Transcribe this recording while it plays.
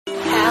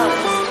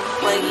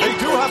They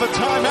do have a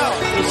timeout.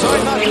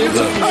 Decide not to use it.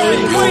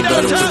 You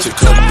better put your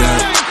cup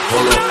down.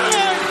 Hold up.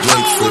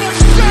 Wait for it.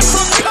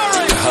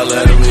 Holla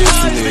at me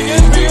if you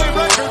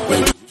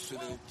need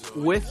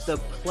me. With the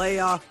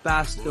playoff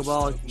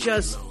basketball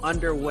just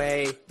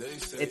underway,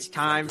 it's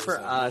time for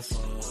us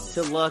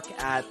to look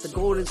at the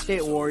Golden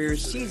State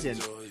Warriors season.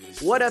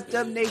 What up,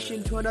 Dub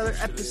Nation, to another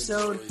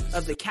episode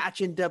of the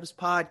Catchin' Dubs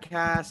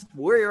podcast.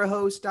 We're your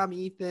host, I'm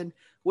Ethan,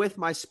 with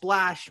my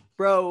Splash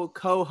Bro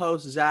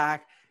co-host,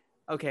 Zach.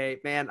 Okay,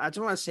 man, I just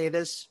want to say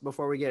this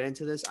before we get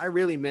into this. I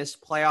really miss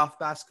playoff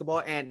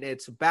basketball, and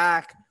it's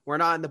back. We're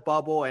not in the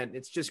bubble, and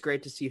it's just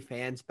great to see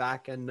fans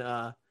back in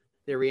the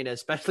arena,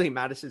 especially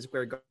Madison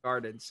Square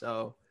Garden.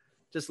 So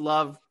just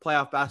love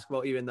playoff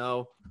basketball, even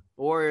though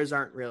the Warriors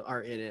aren't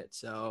in it.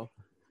 So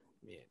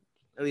I mean,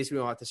 at least we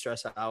don't have to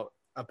stress out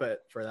a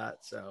bit for that.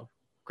 So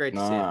great to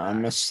see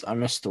it. I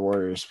miss the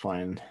Warriors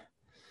playing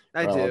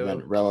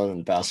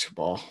relevant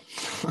basketball.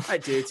 I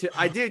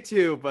do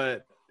too,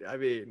 but I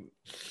mean,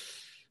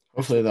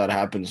 hopefully that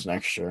happens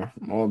next year.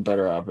 Well, it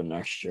better happen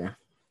next year.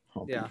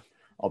 I'll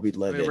be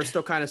livid. I mean, we're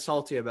still kind of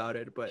salty about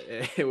it, but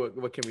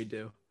what can we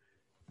do?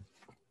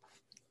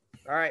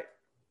 All right.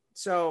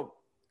 So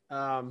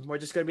we're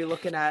just going to be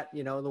looking at,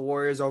 the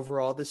Warriors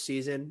overall this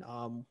season.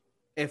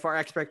 If our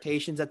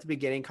expectations at the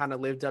beginning kind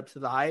of lived up to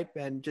the hype,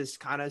 and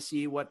just kind of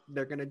see what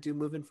they're going to do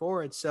moving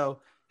forward. So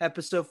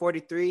episode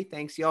 43,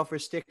 thanks y'all for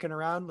sticking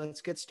around.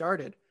 Let's get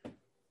started.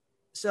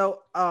 So,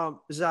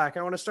 Zach,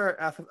 I want to start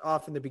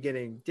off in the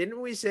beginning. Didn't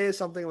we say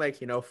something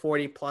like,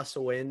 40 plus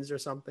wins or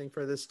something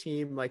for this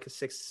team, like a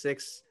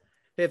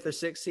fifth or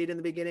sixth seed in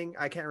the beginning?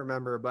 I can't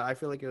remember, but I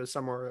feel like it was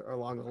somewhere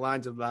along the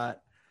lines of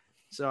that.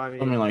 So, I mean,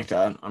 something like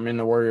that. I mean,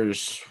 the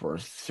Warriors were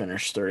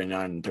finished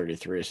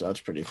 39-33, so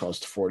that's pretty close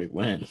to 40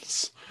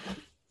 wins.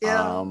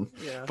 Yeah.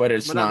 But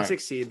it's not a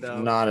sixth seed,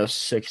 though. Not a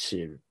sixth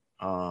seed.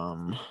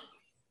 If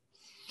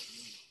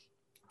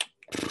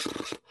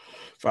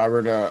I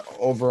were to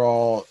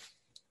overall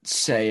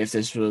say if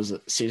this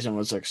season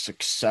was a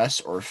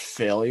success or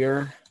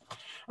failure,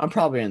 I'm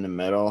probably in the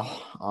middle,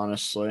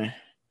 honestly.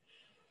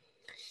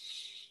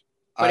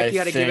 But if you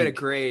had to give it a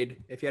grade,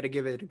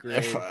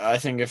 I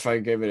think if I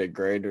gave it a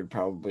grade, it would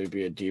probably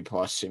be a D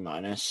plus, C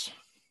minus.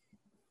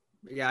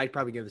 Yeah, I'd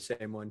probably give the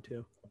same one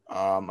too.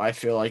 I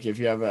feel like if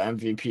you have an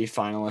MVP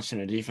finalist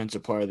and a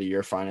Defensive Player of the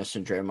Year finalist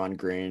in Draymond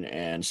Green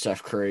and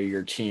Steph Curry,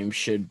 your team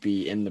should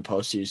be in the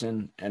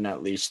postseason and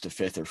at least the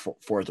fifth or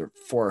fourth or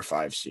 4 or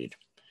 5 seed.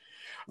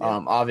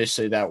 Yeah.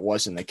 Obviously, that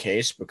wasn't the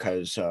case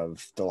because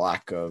of the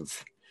lack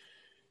of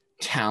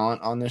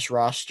talent on this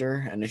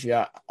roster. And if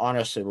you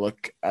honestly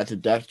look at the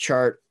depth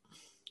chart,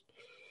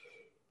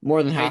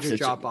 more than half the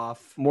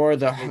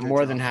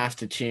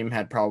team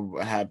had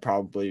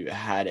probably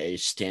had a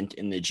stint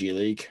in the G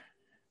League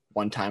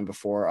one time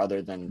before,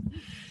 other than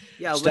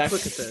let's look at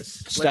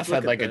this. Steph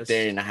had like a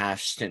day and a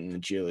half stint in the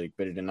G League,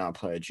 but he did not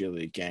play a G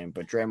League game.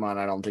 But Draymond,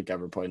 I don't think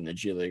ever played in the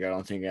G League. I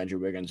don't think Andrew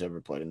Wiggins ever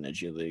played in the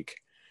G League.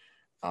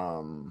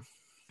 So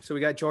we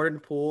got Jordan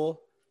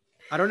Poole.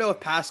 I don't know if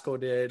Pascal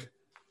did.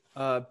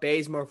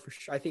 Bazemore, for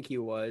sure. I think he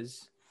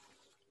was.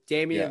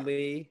 Damian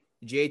Lee,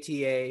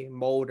 JTA,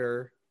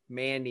 Mulder,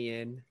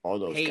 Mannion, all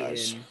those Payton,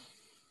 guys.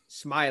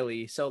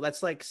 Smiley. So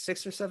that's like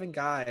 6 or 7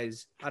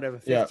 guys out of a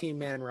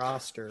 15-man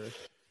roster.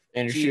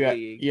 And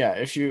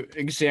if you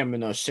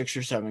examine those 6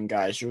 or 7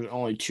 guys, there's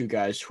only 2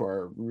 guys who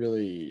are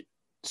really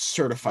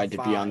certified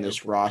to be on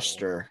this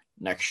roster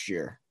next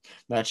year.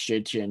 That's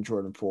JT and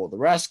Jordan Poole. The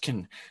rest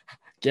can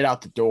get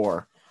out the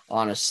door,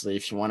 honestly,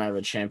 if you want to have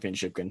a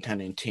championship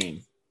contending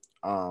team.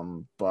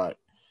 But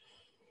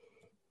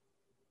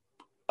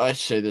I'd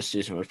say this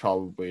season was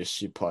probably a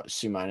C plus,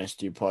 C minus,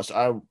 D plus.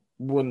 I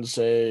wouldn't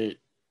say.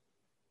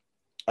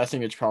 I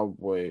think it's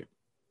probably.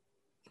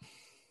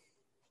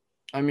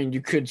 I mean, you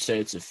could say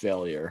it's a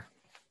failure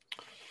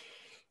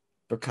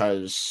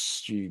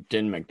because you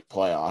didn't make the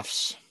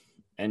playoffs,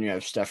 and you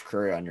have Steph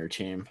Curry on your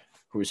team,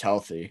 who's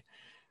healthy,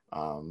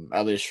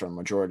 at least for a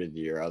majority of the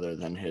year, other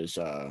than his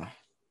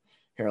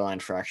hairline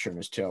fracture in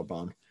his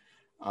tailbone.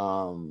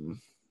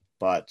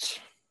 But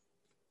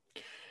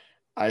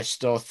I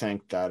still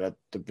think that at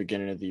the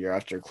beginning of the year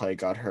after Clay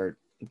got hurt,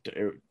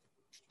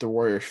 the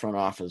Warriors front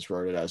office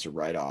wrote it as a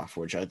write-off,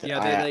 which I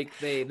think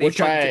they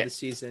the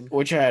season,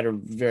 which I had a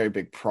very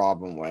big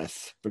problem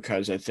with,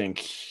 because I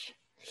think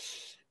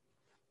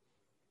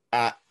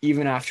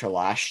even after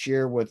last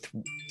year with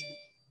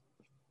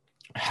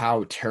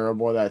how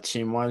terrible that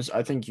team was,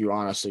 I think you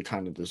honestly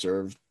kind of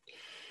deserved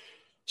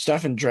 –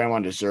 Steph and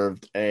Draymond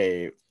deserved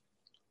a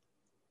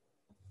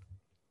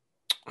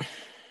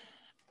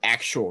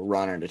actual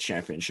run at a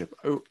championship.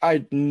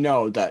 I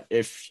know that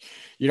if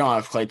you don't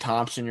have Klay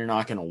Thompson, you're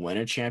not going to win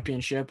a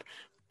championship,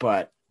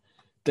 but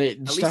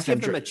Steph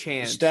and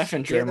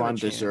Draymond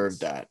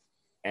deserved that.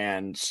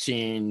 And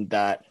seeing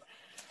that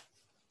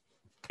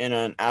in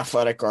an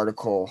Athletic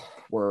article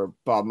where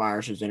Bob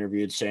Myers was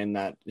interviewed saying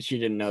that he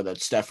didn't know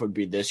that Steph would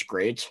be this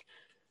great,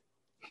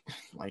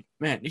 like,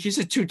 man, he's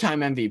a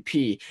 2-time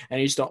MVP, and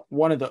he's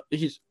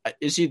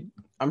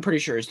I'm pretty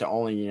sure he's the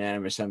only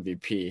unanimous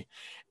MVP,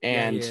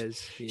 and Yeah,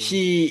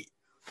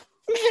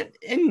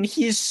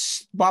 he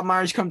is. Bob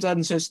Myers comes out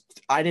and says,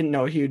 I didn't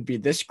know he would be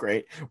this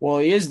great. Well,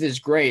 he is this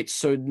great,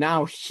 so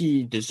now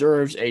he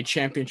deserves a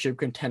championship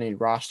contending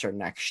roster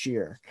next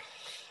year.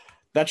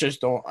 That's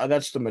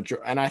the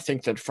majority. And I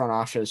think that front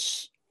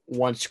office,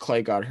 once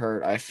Clay got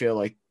hurt, I feel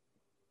like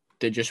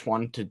they just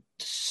wanted the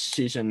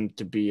season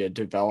to be a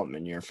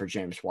development year for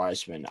James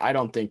Wiseman. I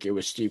don't think it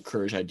was Steve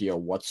Kerr's idea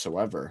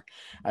whatsoever.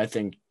 I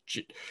think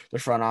the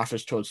front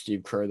office told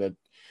Steve Kerr that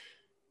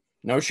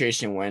no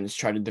chasing wins,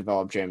 try to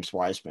develop James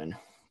Wiseman,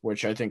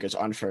 which I think is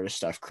unfair to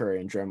Steph Curry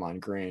and Draymond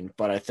Green.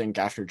 But I think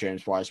after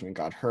James Wiseman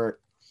got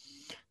hurt,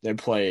 they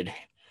played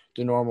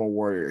the normal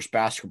Warriors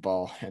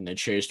basketball and they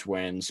chased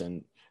wins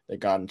and they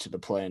got into the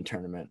play-in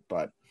tournament.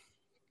 But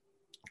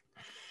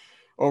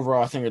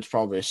overall, I think it's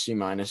probably a C-,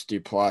 D+.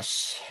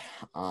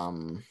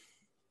 And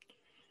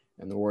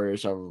the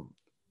Warriors have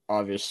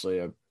obviously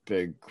a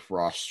big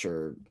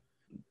roster.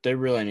 They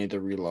really need to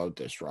reload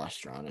this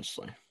roster,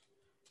 honestly.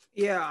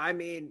 Yeah, I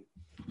mean,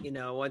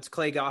 once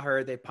Clay got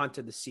hurt, they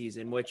punted the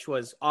season, which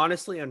was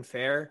honestly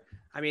unfair.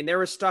 I mean, they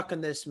were stuck in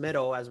this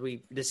middle, as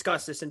we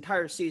discussed this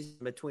entire season,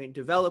 between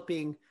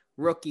developing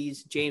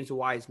rookies, James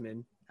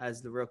Wiseman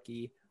as the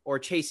rookie, or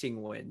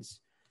chasing wins.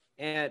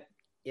 And,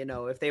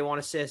 if they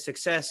want to say a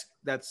success,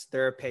 that's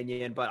their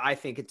opinion, but I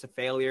think it's a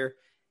failure.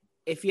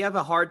 If you have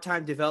a hard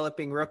time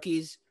developing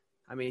rookies,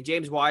 I mean,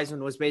 James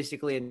Wiseman was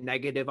basically a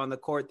negative on the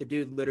court. The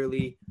dude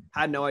literally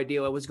had no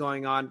idea what was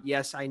going on.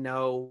 Yes, I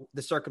know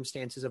the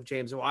circumstances of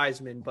James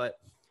Wiseman, but,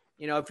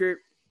 if you're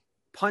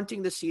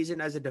punting the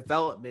season as a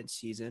development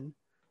season,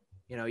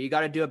 you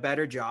got to do a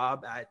better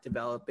job at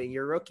developing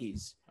your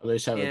rookies. At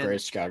least have a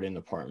great scouting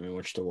department,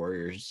 which the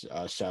Warriors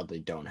sadly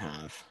don't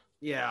have.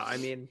 Yeah, I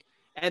mean,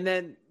 and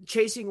then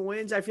chasing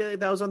wins, I feel like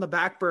that was on the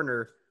back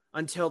burner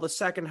until the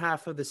second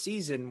half of the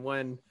season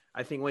when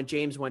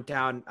James went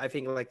down,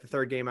 like the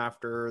third game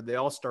after the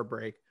All-Star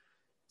break.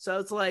 So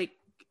it's like,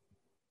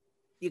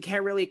 you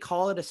can't really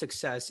call it a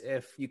success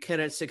if you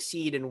couldn't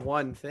succeed in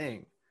one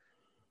thing.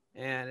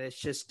 And it's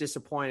just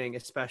disappointing,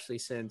 especially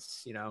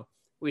since,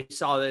 we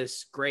saw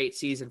this great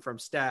season from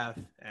Steph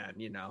and,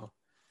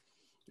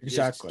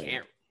 exactly. Just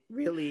can't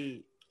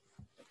really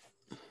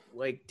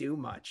do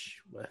much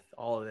with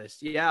all of this.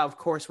 Yeah, of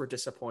course we're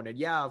disappointed.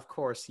 Yeah, of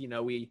course,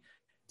 we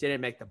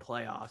didn't make the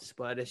playoffs,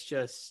 but it's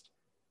just,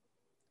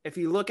 if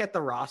you look at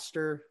the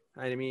roster,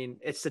 I mean,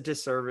 it's a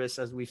disservice,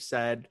 as we've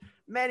said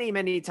many,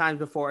 many times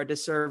before, a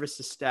disservice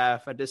to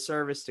Steph, a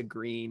disservice to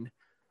Green.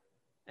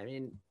 I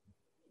mean,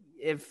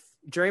 if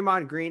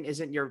Draymond Green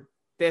isn't your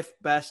fifth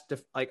best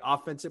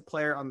offensive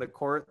player on the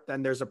court,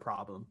 then there's a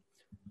problem.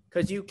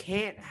 Because you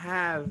can't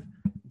have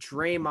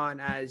Draymond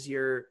as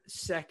your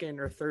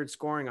second or third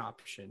scoring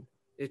option.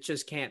 It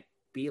just can't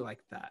be like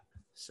that.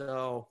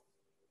 So,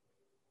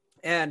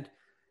 and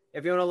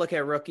if you want to look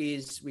at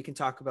rookies, we can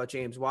talk about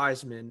James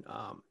Wiseman,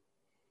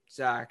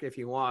 Zach, if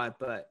you want.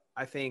 But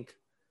I think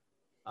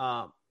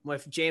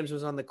if James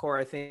was on the court,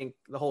 I think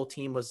the whole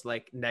team was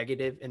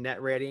negative in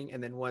net rating.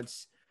 And then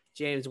once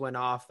James went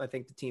off, I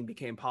think the team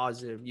became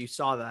positive. You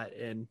saw that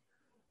in,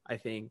 I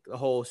think, the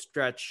whole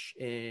stretch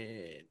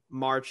in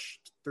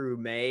March through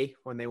May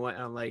when they went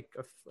on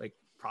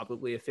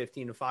probably a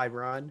 15-5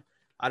 run.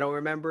 I don't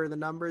remember the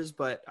numbers,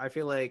 but I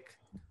feel like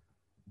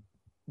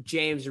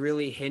James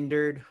really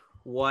hindered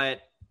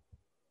what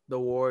the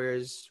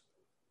Warriors'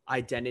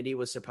 identity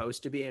was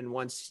supposed to be. And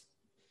once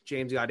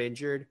James got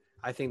injured,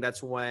 I think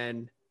that's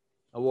when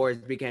the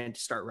Warriors began to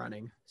start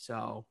running.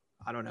 So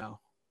I don't know.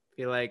 I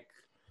feel like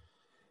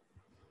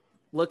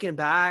looking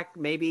back,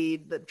 maybe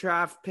the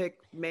draft pick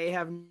may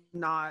have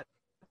not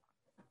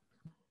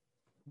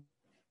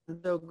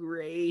so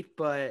great,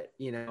 but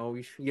you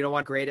don't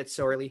want to grade it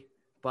so early,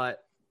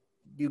 but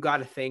you got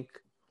to think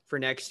for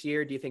next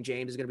year. Do you think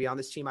James is going to be on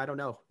this team? I don't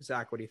know.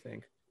 Zach, what do you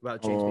think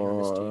about James being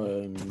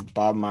on this team?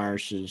 Bob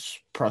Myers'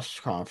 press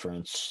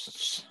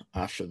conference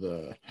after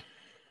the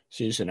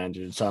season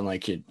ended, it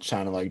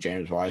sounded like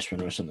James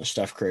Wiseman was in the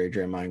Steph Curry,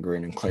 Draymond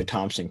Green, and Klay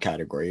Thompson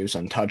category. He was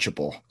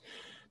untouchable.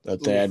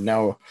 That they had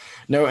no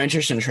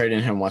interest in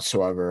trading him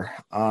whatsoever.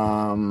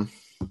 I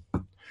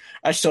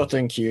still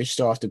think you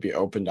still have to be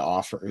open to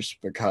offers,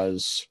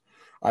 because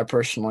I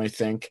personally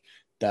think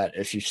that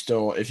if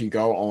you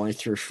go only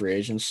through free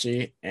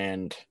agency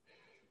and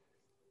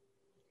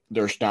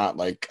there's not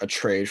a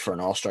trade for an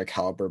all-star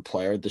caliber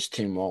player, this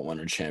team won't win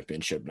a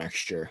championship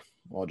next year.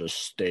 I'll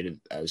just state it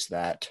as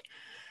that.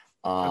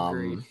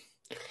 Agreed.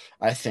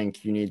 I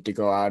think you need to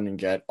go out and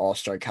get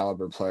all-star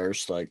caliber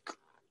players like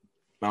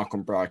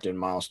Malcolm Brogdon,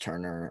 Miles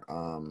Turner.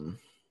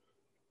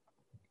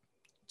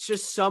 It's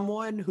just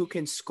someone who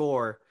can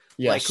score.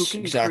 Yes, who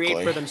can exactly.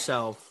 create for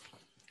themselves.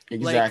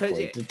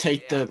 Exactly. To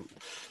take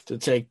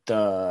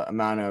the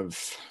amount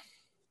of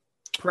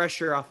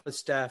pressure off of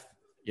Steph.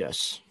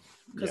 Yes.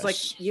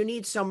 Because you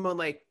need someone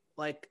like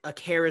a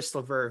Karis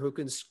LeVert who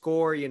can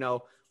score,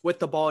 with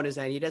the ball in his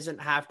hand. He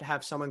doesn't have to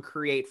have someone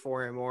create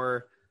for him,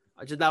 or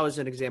That was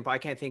an example. I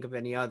can't think of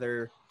any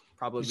other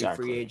probably free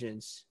Exactly.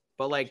 agents.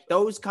 But like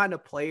those kind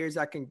of players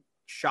that can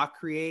shot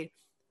create,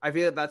 I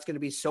feel that's going to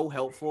be so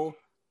helpful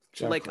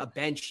to like a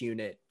bench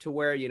unit to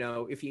where,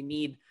 if you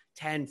need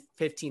 10,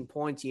 15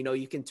 points,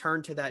 you can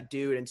turn to that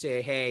dude and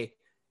say, hey,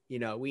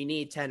 we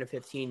need 10 to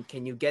 15.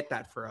 Can you get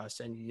that for us?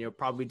 And,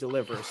 probably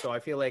deliver. So I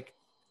feel like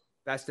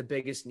that's the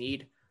biggest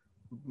need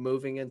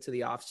moving into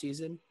the off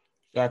season.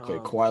 Exactly.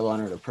 Kawhi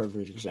Leonard, a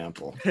perfect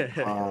example.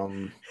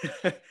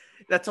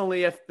 That's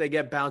only if they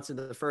get bounced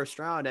into the first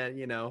round and,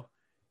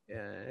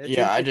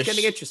 it's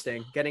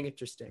getting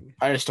interesting.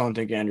 I just don't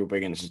think Andrew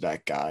Wiggins is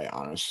that guy,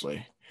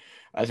 honestly.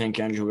 I think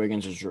Andrew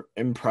Wiggins has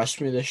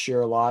impressed me this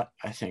year a lot.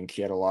 I think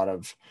he had a lot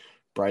of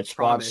bright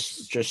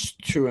spots, just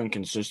too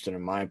inconsistent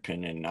in my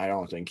opinion. I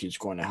don't think he's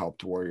going to help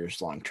the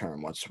Warriors long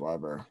term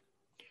whatsoever.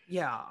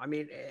 Yeah, I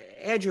mean,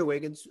 Andrew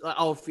Wiggins,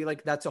 I feel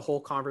like that's a whole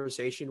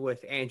conversation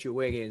with Andrew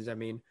Wiggins. I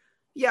mean,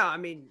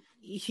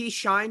 he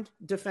shined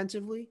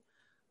defensively.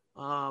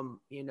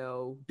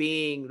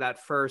 Being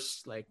that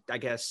first, like, I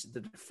guess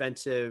the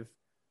defensive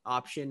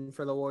option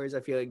for the Warriors, I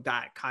feel like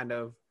that kind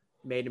of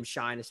made him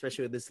shine,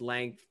 especially with his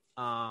length,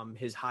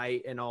 his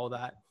height and all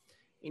that.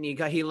 And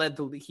he led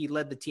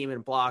the team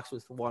in blocks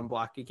with 1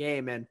 block a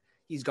game, and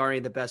he's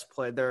guarding the best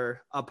player,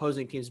 their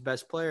opposing team's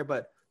best player.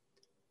 But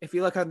if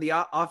you look on the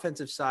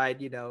offensive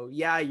side, you're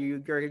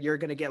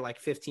going to get like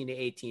 15 to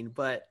 18,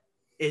 but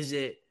is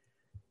it,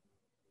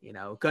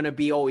 going to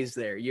be always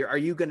there? Are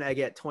you going to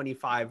get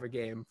 25 a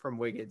game from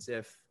Wiggins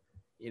if,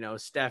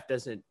 Steph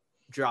doesn't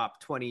drop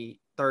 20,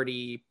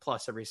 30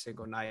 plus every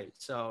single night?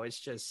 So it's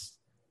just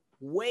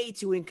way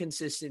too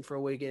inconsistent for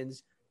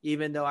Wiggins,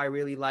 even though I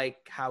really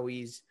like how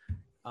he's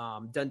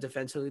done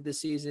defensively this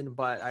season,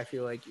 but I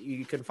feel like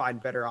you can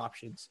find better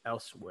options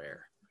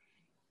elsewhere.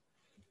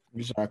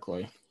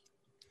 Exactly.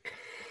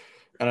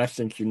 And I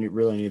think you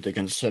really need to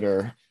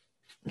consider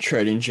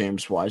trading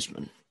James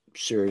Wiseman,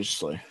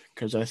 seriously,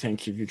 because I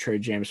think if you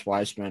trade James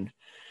Wiseman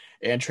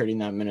and trading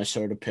that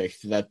Minnesota pick,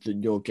 that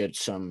you'll get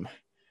some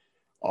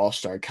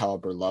all-star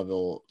caliber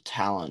level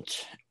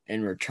talent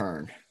in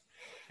return.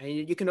 And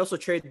you can also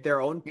trade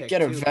their own pick.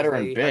 Get a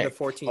veteran pick.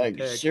 Like,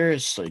 pick.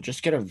 Seriously,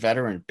 just get a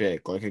veteran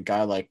pick, like a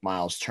guy like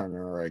Miles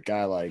Turner or a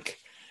guy like,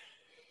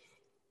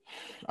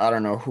 I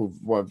don't know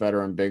what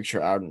veteran bigs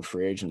are out in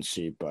free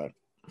agency, but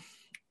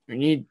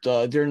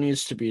there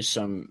needs to be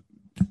some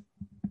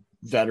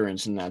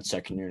veterans in that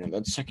second unit.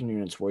 That second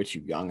unit's way too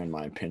young, in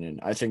my opinion.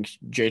 I think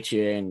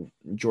JTA and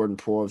Jordan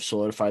Poole have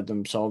solidified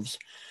themselves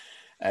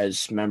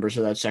as members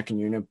of that second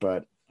unit,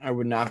 but I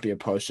would not be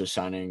opposed to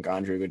signing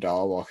Andre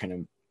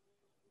Iguodala,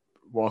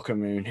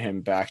 welcoming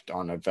him back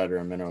on a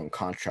veteran minimum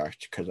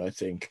contract, because I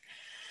think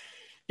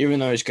even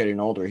though he's getting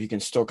older, he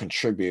can still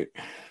contribute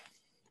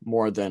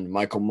more than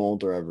Michael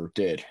Mulder ever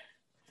did.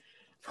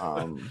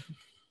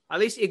 At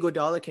least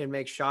Iguodala can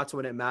make shots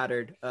when it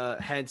mattered.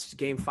 Hence,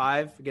 Game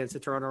 5 against the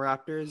Toronto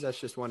Raptors. That's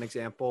just one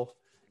example.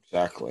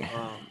 Exactly.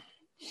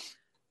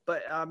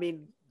 But, I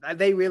mean,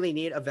 they really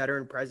need a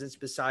veteran presence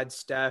besides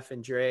Steph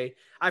and Dre.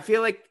 I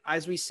feel like,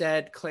 as we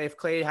said, if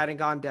Clay hadn't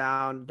gone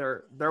down,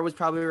 there was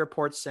probably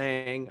reports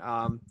saying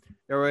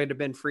there would have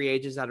been free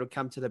agents that would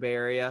come to the Bay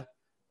Area.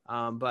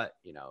 But,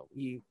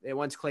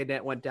 once Clay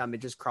went down, they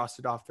just crossed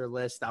it off their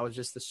list. That was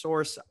just the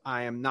source.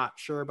 I am not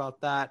sure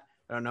about that.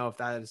 I don't know if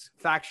that is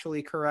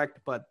factually correct,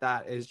 but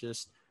that is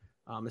just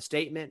a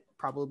statement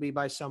probably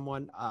by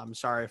someone. I'm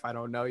sorry if I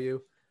don't know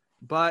you.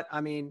 But,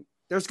 I mean,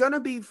 there's going to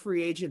be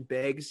free agent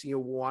bigs you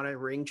want to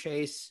ring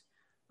chase.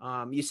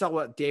 You saw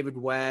what David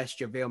West,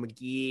 JaVale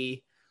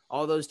McGee,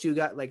 all those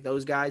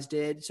those guys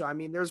did. So, I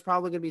mean, there's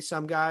probably going to be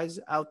some guys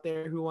out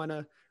there who want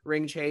to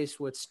ring chase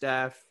with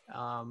Steph,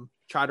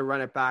 try to run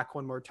it back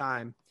one more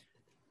time.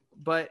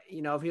 But,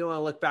 if you want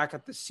to look back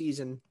at the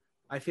season,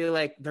 I feel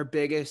like their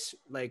biggest,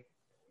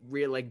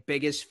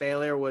 biggest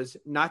failure was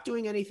not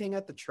doing anything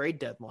at the trade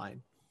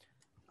deadline.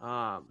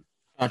 Not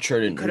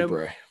trading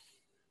Oubre.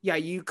 Yeah,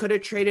 you could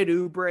have traded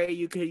Oubre.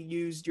 You could have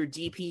used your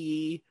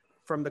DPE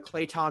from the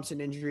Klay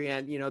Thompson injury,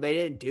 and they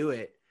didn't do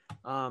it.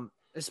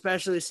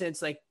 Especially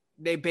since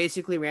they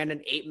basically ran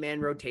an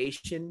 8-man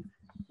rotation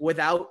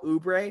without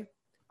Oubre.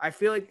 I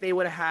feel like they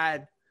would have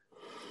had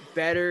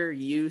better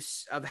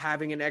use of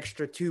having an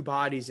extra 2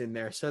 bodies in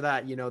there, so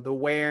that the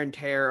wear and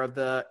tear of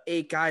the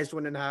 8 guys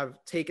wouldn't have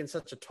taken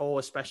such a toll,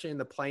 especially in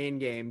the play-in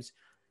games.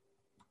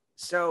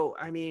 So,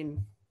 I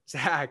mean,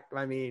 Zach,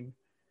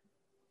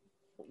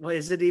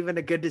 is it even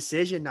a good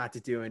decision not to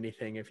do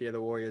anything if you're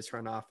the Warriors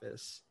front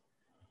office?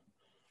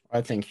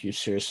 I think you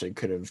seriously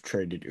could have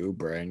traded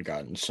Oubre and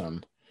gotten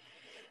some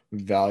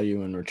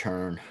value in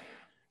return. A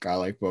guy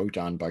like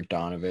Bogdan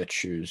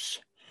Bogdanovic, who's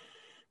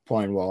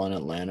playing well in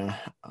Atlanta.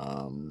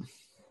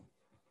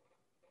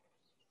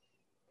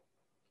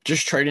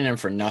 Just trading him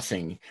for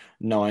nothing,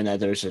 knowing that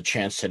there's a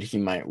chance that he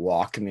might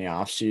walk in the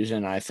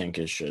offseason, I think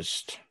is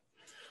just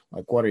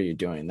what are you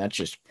doing? That's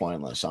just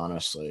pointless,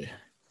 honestly.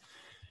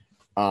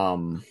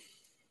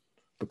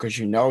 Because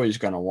he's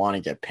going to want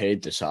to get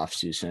paid this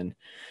offseason,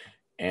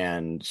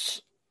 and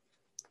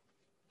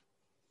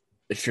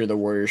if you're the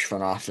Warriors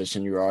front office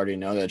and you already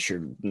know that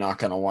you're not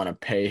going to want to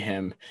pay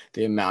him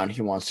the amount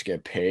he wants to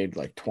get paid,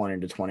 like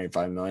 $20 to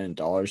 $25 million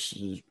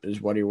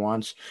is what he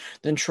wants,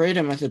 then trade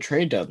him at the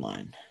trade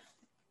deadline.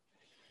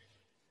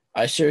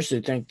 I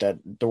seriously think that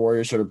the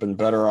Warriors would have been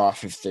better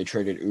off if they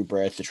traded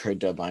Oubre at the trade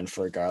deadline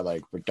for a guy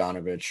like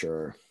Bogdanović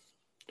or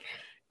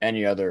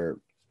any other.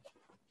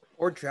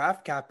 Or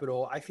draft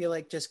capital. I feel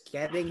like just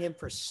getting him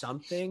for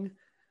something,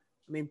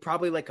 I mean,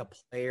 probably like a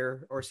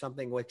player or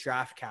something with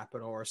draft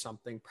capital or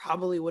something,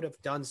 probably would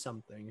have done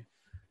something.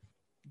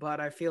 But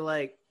I feel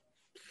like,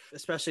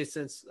 especially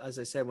since, as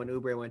I said, when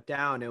Oubre went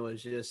down, it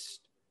was just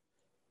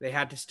they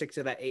had to stick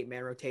to that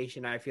 8-man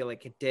rotation. I feel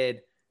like it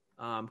did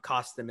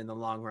cost them in the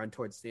long run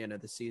towards the end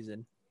of the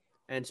season.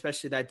 And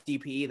especially that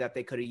DPE that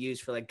they could have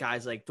used for like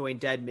guys like Dwayne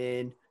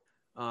Dedman,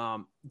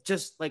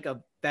 just like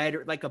a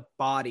better, like a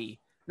body,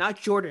 not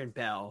Jordan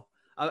Bell.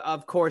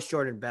 Of course,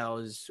 Jordan Bell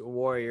is a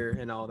Warrior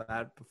and all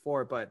that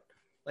before, but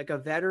like a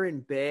veteran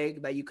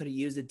big that you could have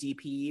used a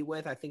DPE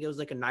with. I think it was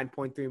like a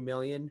 $9.3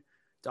 million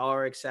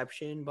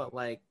exception, but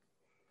like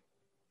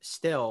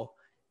still,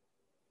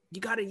 you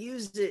got to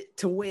use it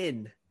to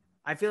win.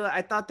 I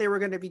thought they were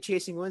going to be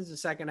chasing wins the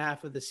second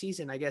half of the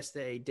season. I guess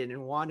they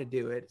didn't want to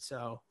do it.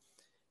 So,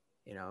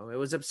 it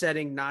was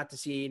upsetting not to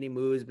see any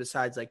moves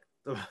besides like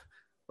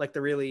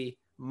the really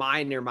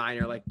minor,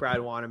 like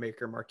Brad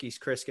Wanamaker, Marquise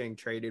Chris getting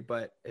traded,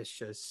 but it's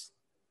just,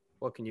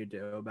 what can you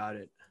do about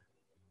it?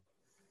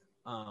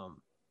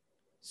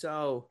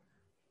 So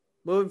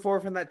moving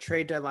forward from that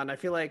trade deadline, I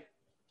feel like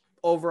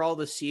overall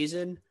this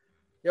season,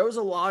 there was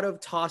a lot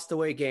of tossed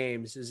away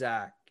games,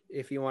 Zach.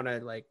 If you want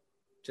to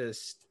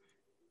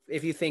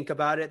if you think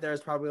about it,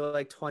 there's probably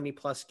like 20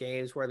 plus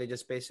games where they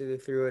just basically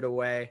threw it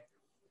away.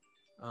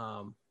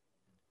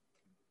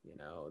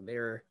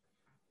 They're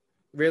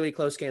really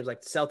close games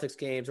like the Celtics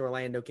games,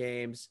 Orlando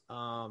games.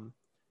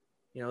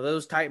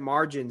 Those tight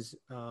margins,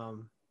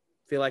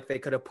 feel like they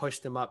could have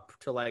pushed them up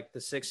to like the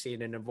 6th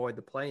seed and avoid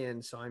the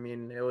play-in. So, I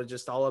mean, it was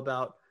just all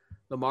about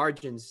the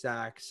margins,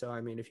 Zach. So, I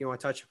mean, if you want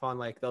to touch upon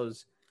like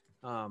those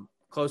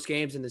close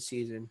games in the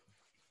season,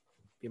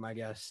 be my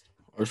guest.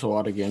 There's a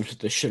lot of games that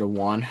they should have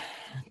won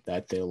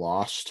that they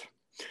lost.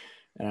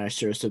 And I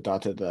seriously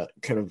thought that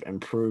could have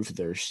improved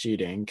their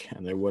seeding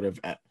and they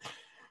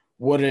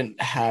wouldn't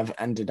have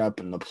ended up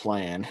in the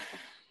play-in.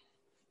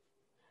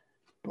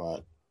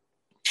 But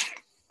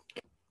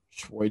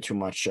it's way too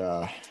much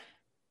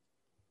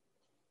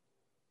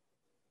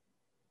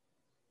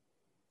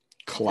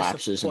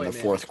collapses in the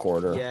fourth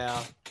quarter.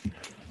 Yeah.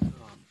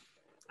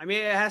 I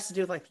mean, it has to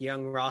do with like the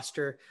young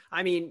roster.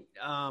 I mean,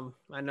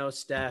 I know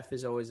Steph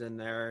is always in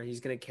there. He's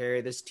going to carry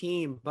this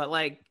team, but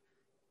like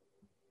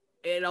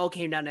it all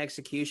came down to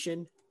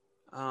execution.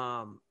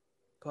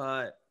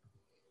 But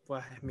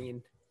I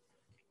mean,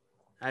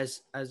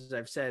 as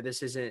I've said,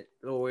 this isn't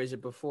the Warriors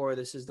of before.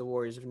 This is the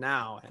Warriors of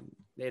now, and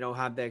they don't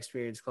have the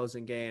experience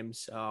closing games.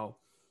 So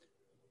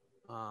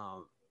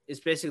it's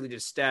basically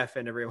just Steph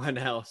and everyone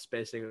else,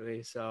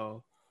 basically.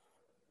 So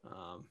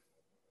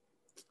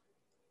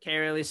can't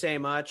really say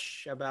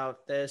much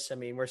about this. I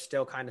mean, we're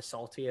still kind of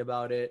salty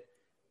about it.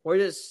 We're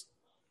just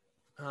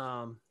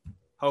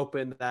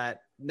hoping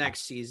that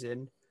next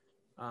season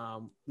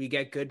we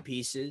get good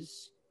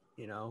pieces,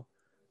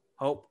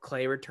 hope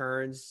Clay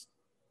returns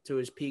to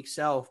his peak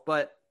self.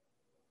 But,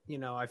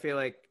 I feel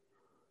like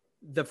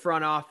the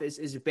front office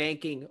is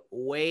banking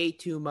way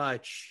too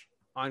much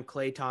on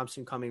Klay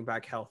Thompson coming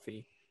back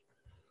healthy.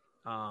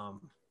 I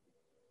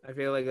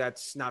feel like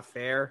that's not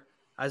fair.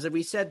 As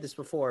we said this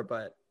before,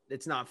 but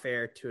it's not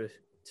fair to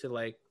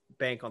like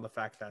bank on the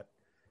fact that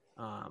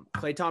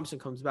Klay Thompson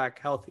comes back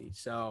healthy.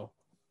 So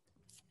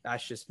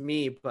that's just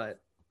me, but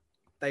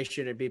they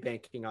shouldn't be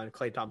banking on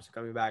Klay Thompson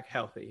coming back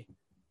healthy.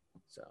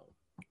 So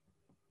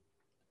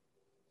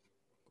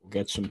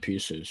get some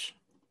pieces.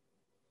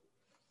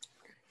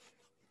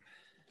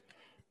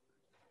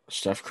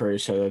 Steph Curry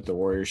said that the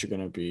Warriors are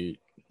going to be,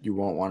 you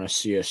won't want to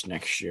see us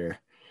next year.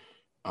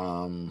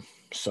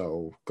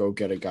 So go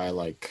get a guy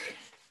like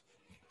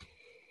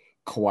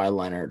Kawhi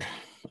Leonard,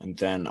 and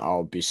then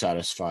I'll be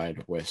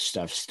satisfied with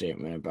Steph's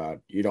statement about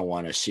you don't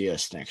want to see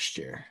us next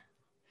year.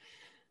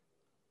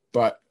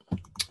 But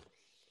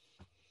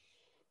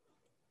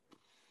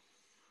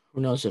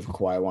who knows if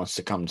Kawhi wants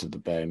to come to the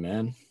Bay,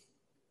 man?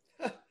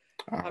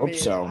 I hope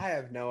so. I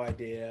have no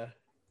idea.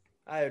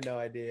 I'd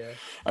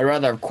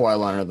rather have Kawhi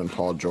Leonard than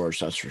Paul George,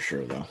 that's for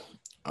sure, though.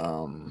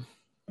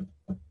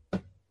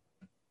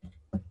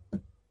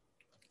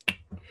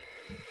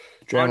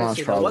 Draymond's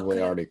Honestly,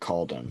 probably already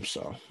called him,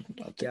 so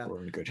I think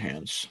we're in good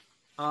hands.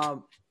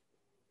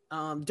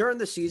 During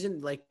the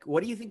season, like,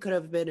 what do you think could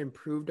have been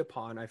improved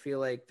upon? I feel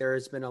like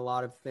there's been a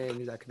lot of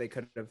things that they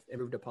could have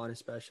improved upon,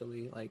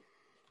 especially like,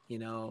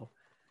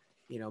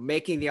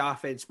 making the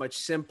offense much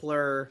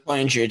simpler.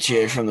 Playing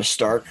JTA from the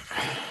start.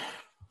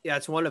 Yeah,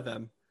 it's one of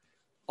them.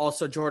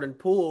 Also, Jordan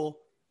Poole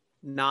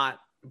not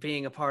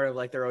being a part of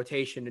like the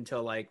rotation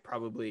until like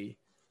probably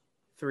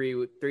three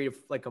to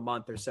like a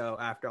month or so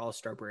after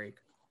All-Star break.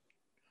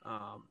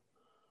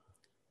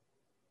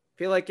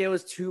 feel like it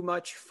was too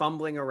much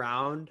fumbling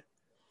around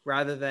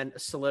rather than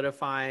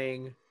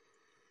solidifying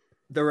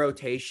the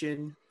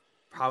rotation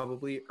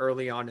probably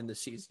early on in the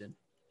season.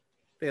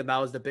 I think that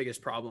was the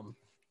biggest problem,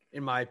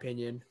 in my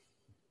opinion.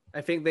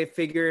 I think they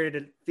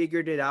figured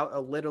it out a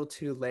little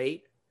too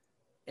late,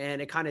 and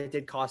it kind of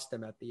did cost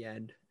them at the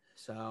end.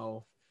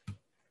 So,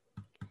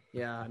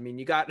 yeah, I mean,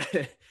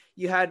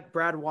 you had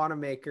Brad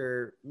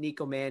Wanamaker,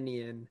 Nico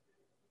Mannion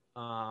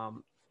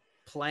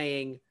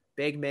playing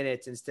big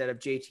minutes instead of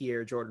JT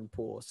or Jordan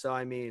Poole. So,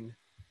 I mean,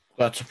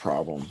 that's a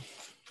problem.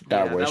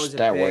 That was a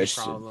big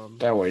problem.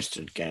 That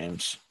wasted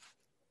games.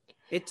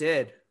 It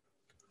did.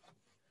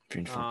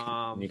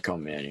 Nico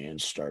Mannion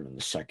starting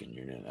the second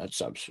unit.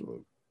 That's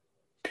absolute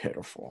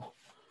pitiful.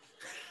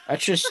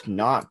 That's just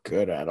not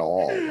good at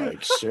all.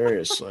 Like,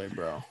 seriously,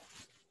 bro.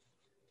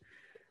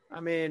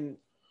 I mean,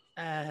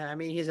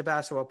 he's a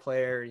basketball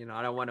player. You know,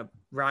 I don't want to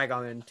rag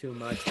on him too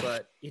much,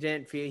 but he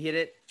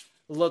didn't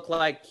look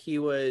like he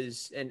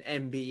was an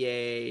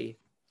NBA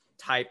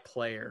type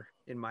player,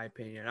 in my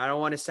opinion. I don't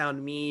want to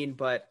sound mean,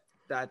 but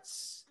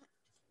that's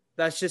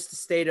just the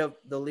state of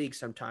the league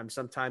sometimes.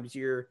 Sometimes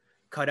you're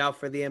cut out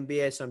for the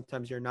NBA,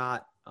 sometimes you're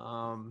not.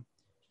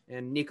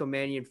 And Nico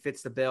Mannion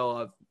fits the bill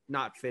of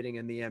not fitting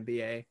in the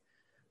NBA.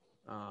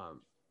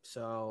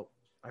 So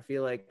I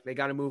feel like they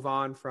got to move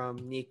on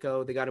from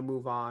Nico. They got to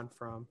move on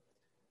from,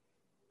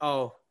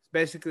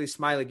 basically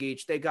Smiley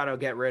Geach. They got to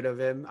get rid of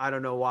him. I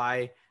don't know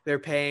why they're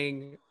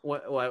paying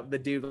what the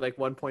dude like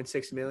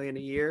 $1.6 million a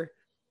year.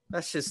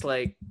 That's just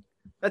like,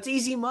 that's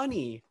easy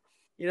money.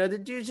 You know, the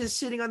dude's just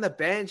sitting on the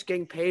bench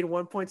getting paid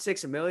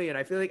 $1.6 million.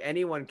 I feel like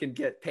anyone can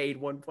get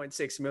paid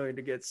 $1.6 million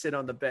to sit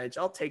on the bench.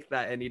 I'll take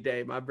that any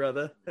day, my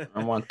brother.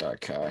 I want that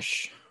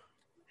cash.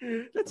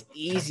 That's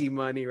easy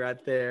money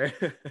right there.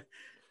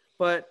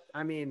 But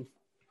I mean,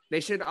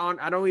 they should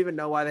I don't even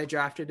know why they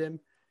drafted him.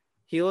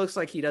 He looks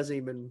like he doesn't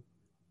even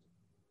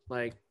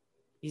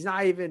he's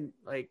not even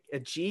like a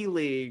G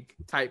League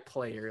type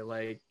player.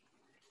 Like,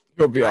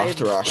 he'll be off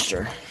the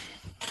roster.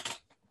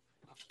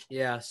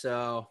 Yeah,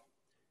 so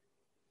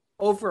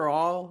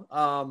overall,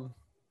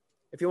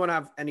 if you want to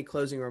have any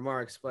closing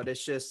remarks, but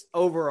it's just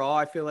overall,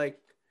 I feel like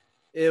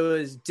it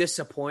was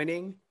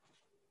disappointing.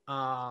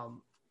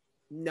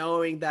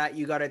 Knowing that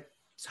you got a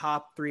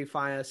top 3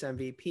 finalist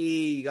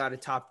MVP, you got a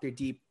top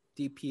 3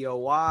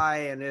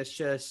 DPOY, and it's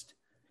just,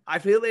 I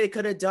feel like they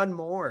could have done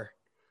more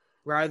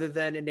rather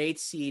than an 8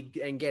 seed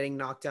and getting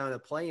knocked down to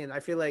play-in. I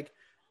feel like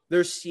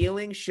their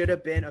ceiling should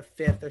have been a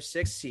 5th or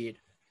 6th seed,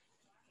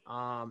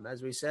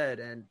 as we said,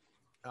 and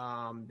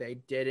they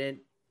didn't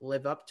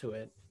live up to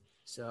it.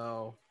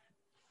 So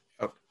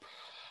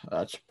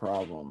that's a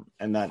problem,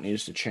 and that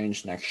needs to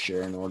change next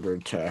year in order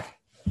to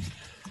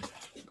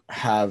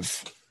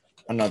have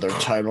another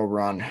title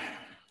run.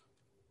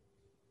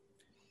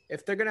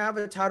 If they're gonna have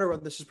a title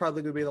run, this is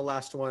probably gonna be the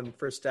last one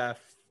for Steph,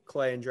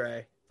 Clay, and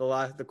Dre.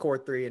 The core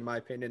 3, in my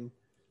opinion.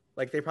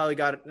 Like, they probably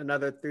got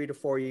another 3 to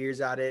 4 years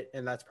at it,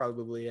 and that's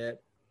probably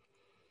it.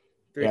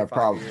 3 to 5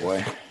 probably.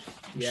 Years.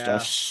 Yeah.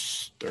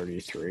 Steph's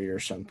 33 or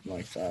something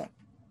like that.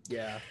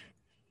 Yeah.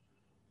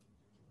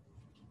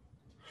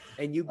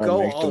 And you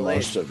go make all the in.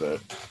 Most of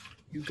it.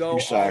 You go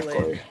exactly.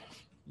 all in.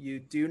 You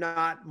do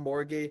not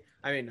mortgage.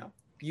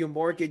 You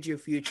mortgage your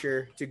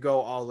future to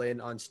go all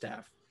in on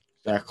Steph.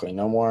 Exactly.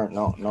 No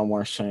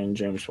more saying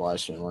James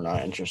Wiseman. We're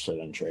not interested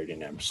in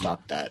trading him.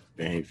 Stop that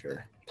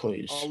behavior,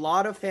 please. A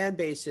lot of fan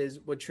bases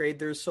would trade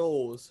their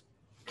souls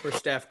for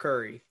Steph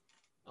Curry.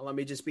 Let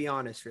me just be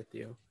honest with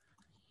you.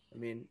 I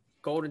mean,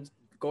 Golden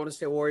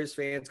State Warriors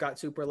fans got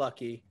super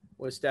lucky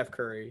with Steph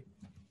Curry.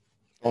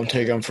 Don't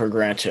take him for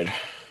granted.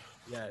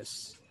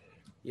 Yes.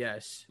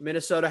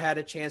 Minnesota had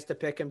a chance to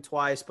pick him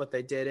twice, but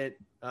they didn't.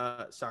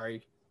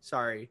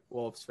 Sorry,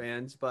 Wolves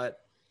fans,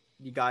 but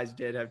you guys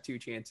did have 2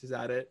 chances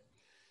at it.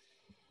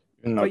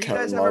 No, but you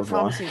guys have a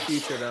promising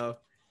future, though.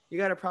 You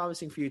got a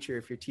promising future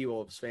if you're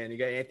T-Wolves fan. You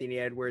got Anthony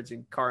Edwards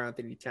and Karl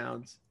Anthony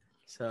Towns.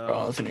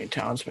 So Anthony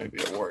Towns may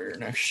be a Warrior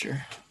next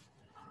year.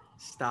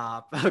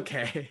 Stop.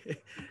 Okay.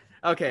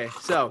 Okay.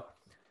 So,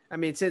 I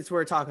mean, since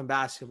we're talking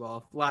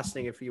basketball, last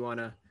thing if you want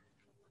to,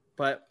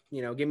 but,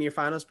 give me your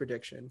finals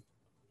prediction.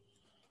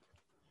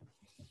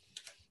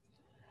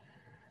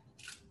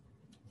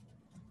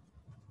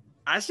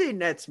 I say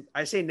Nets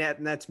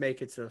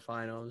make it to the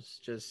finals.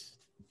 Just,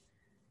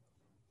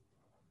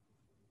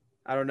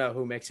 I don't know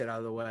who makes it out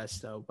of the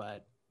West though,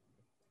 but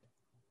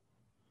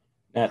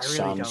Nets,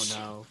 I really don't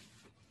know.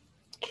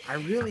 I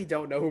really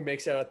don't know who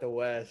makes it out of the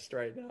West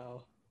right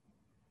now.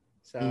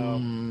 So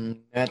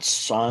Nets,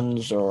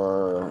 Suns,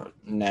 or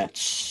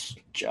Nets,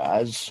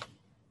 Jazz.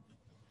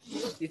 Do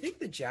you think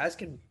the Jazz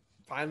can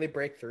finally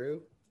break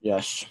through?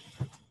 Yes.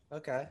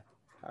 Okay.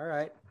 All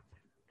right.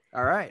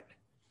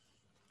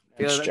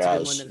 Nets,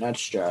 Jazz.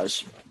 Nets,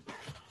 Jazz.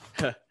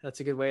 That's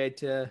a good way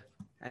to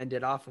end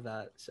it off of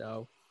that.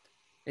 So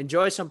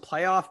enjoy some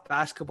playoff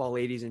basketball,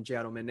 ladies and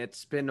gentlemen.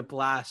 It's been a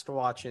blast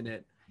watching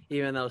it,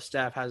 even though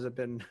Steph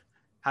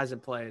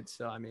hasn't played.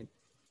 So, I mean,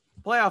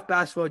 playoff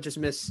basketball just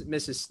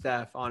misses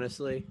Steph,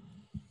 honestly.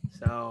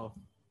 So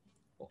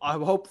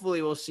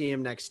hopefully we'll see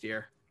him next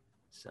year.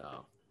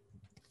 So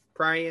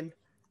praying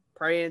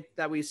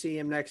that we see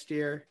him next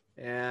year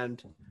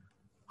and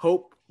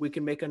hope we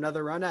can make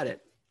another run at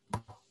it.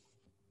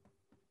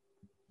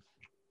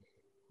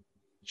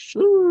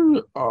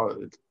 Sure.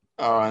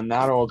 And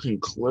that'll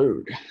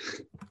conclude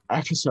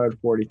episode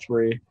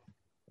 43 of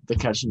the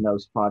Catching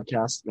Dubs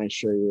podcast. Make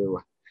sure you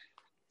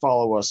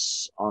follow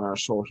us on our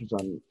socials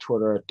on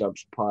Twitter at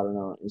DubsPod and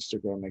on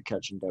Instagram at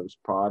Catching Dubs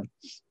Pod.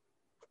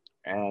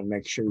 And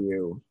make sure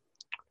you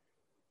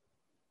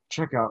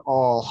check out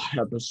all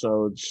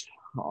episodes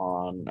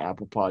on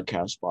Apple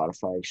Podcasts,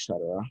 Spotify, etc.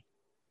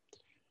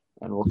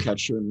 And we'll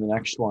catch you in the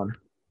next one.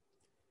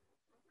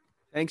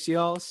 Thanks,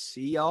 y'all.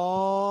 See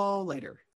y'all later.